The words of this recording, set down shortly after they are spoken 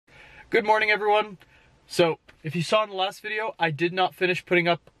Good morning, everyone. So, if you saw in the last video, I did not finish putting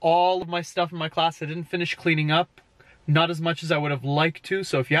up all of my stuff in my class. I didn't finish cleaning up, not as much as I would have liked to.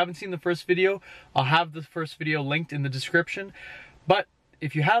 So if you haven't seen the first video, I'll have the first video linked in the description. But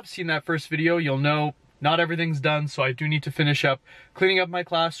if you have seen that first video, you'll know not everything's done, so I do need to finish up cleaning up my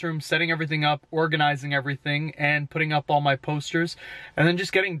classroom, setting everything up, organizing everything, and putting up all my posters, and then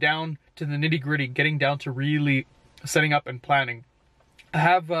just getting down to the nitty-gritty, getting down to really setting up and planning. I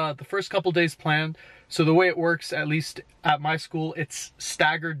have the first couple days planned. So the way it works, at least at my school, it's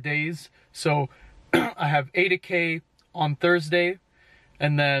staggered days. So I have A to K on Thursday,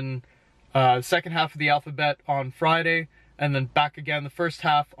 and then the second half of the alphabet on Friday, and then back again the first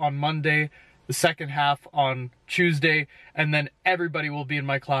half on Monday, the second half on Tuesday, and then everybody will be in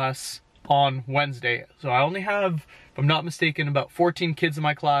my class on Wednesday. So I only have, if I'm not mistaken, about 14 kids in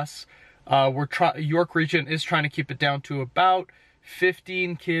my class. York Region is trying to keep it down to about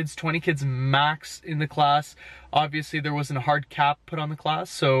 15 kids, 20 kids max in the class. Obviously there wasn't a hard cap put on the class,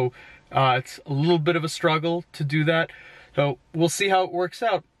 so it's a little bit of a struggle to do that. So we'll see how it works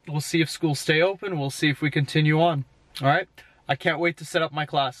out. We'll see if schools stay open. We'll see if we continue on. All right, I can't wait to set up my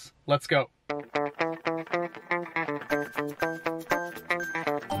class. Let's go.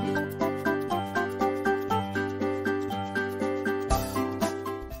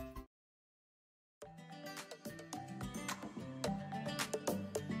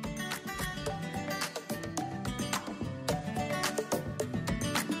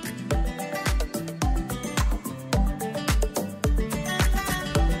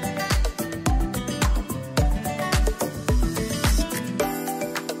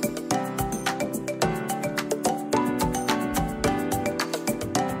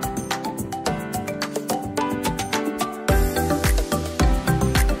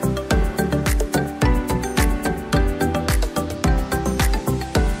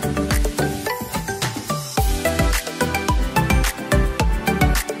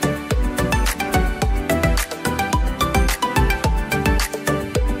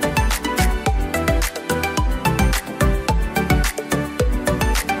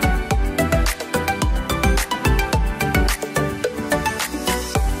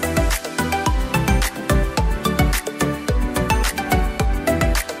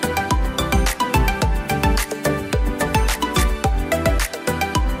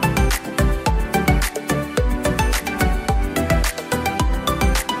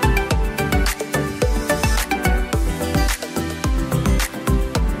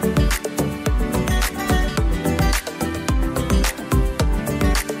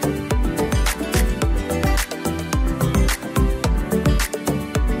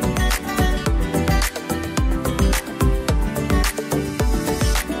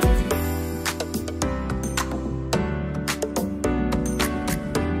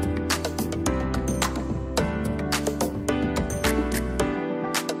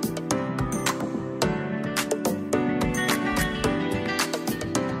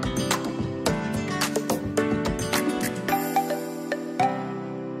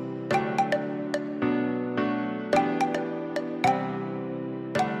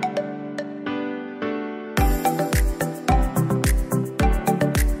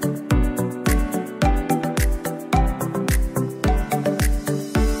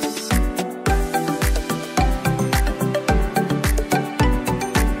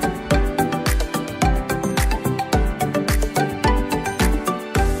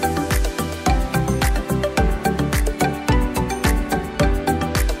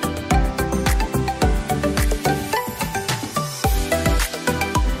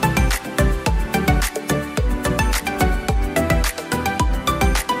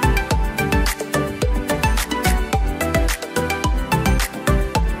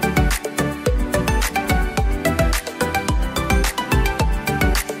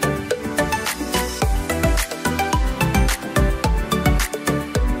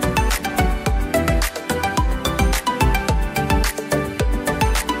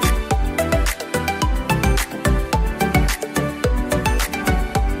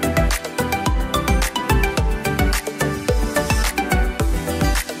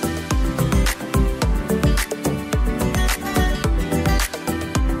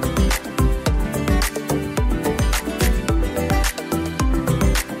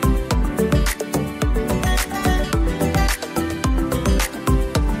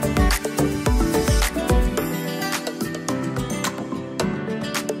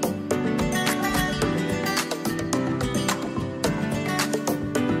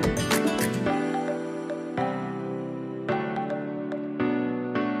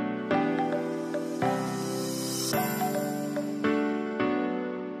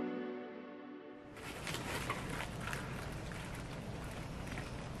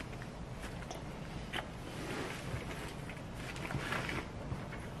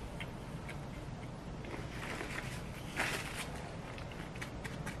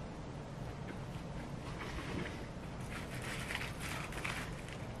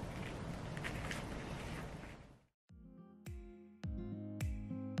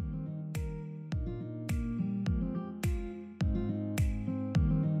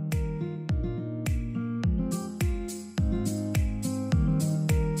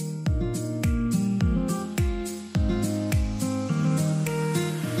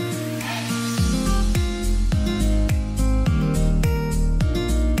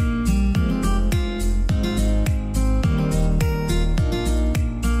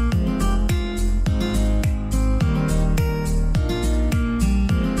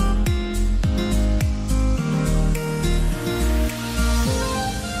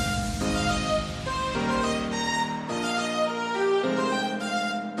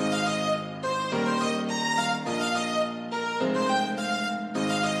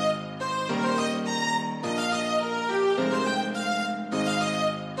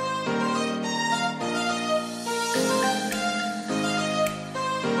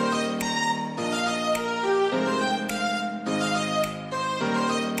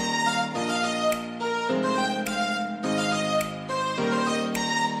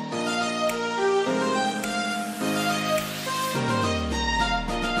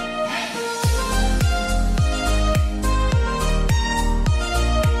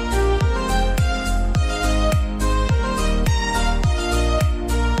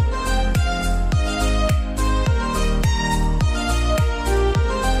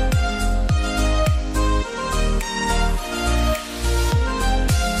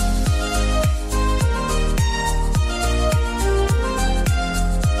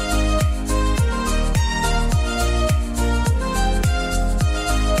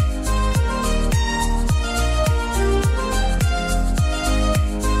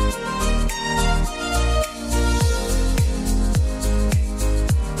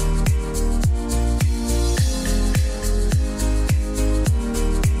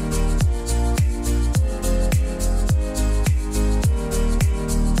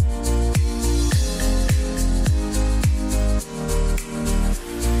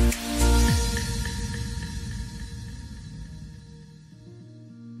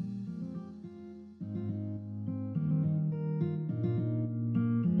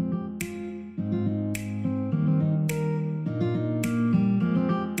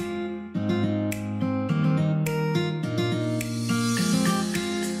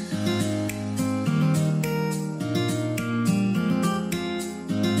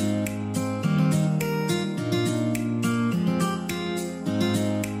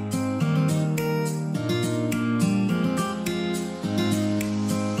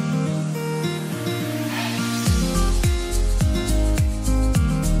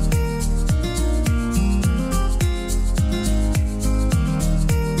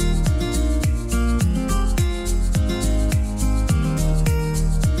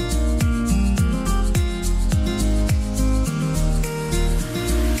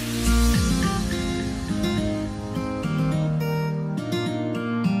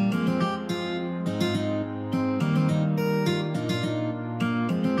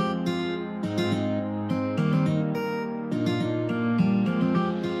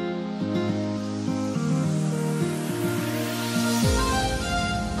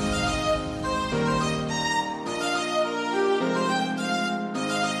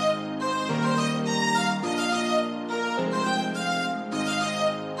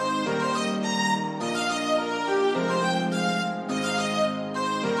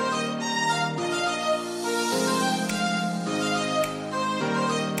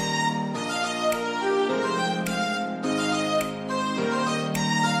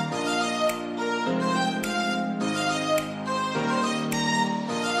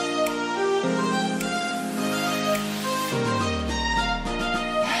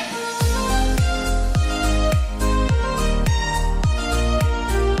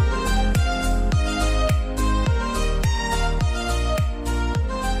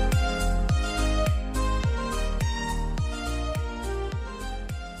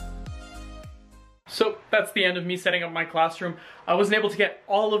 that's the end of me setting up my classroom. I wasn't able to get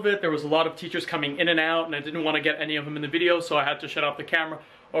all of it. There was a lot of teachers coming in and out, and I didn't want to get any of them in the video, so I had to shut off the camera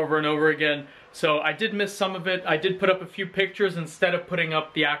over and over again. So I did miss some of it. I did put up a few pictures instead of putting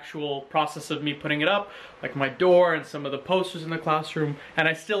up the actual process of me putting it up, like my door and some of the posters in the classroom, and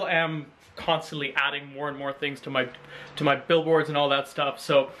I still am constantly adding more and more things to my billboards and all that stuff.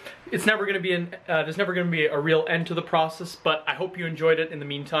 So it's never going to be there's never going to be a real end to the process, but I hope you enjoyed it in the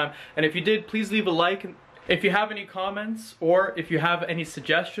meantime. And if you did, please leave a like. If you have any comments or if you have any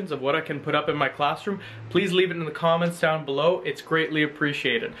suggestions of what I can put up in my classroom, please leave it in the comments down below. It's greatly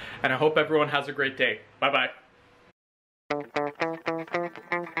appreciated. And I hope everyone has a great day. Bye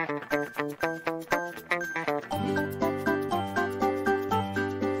bye.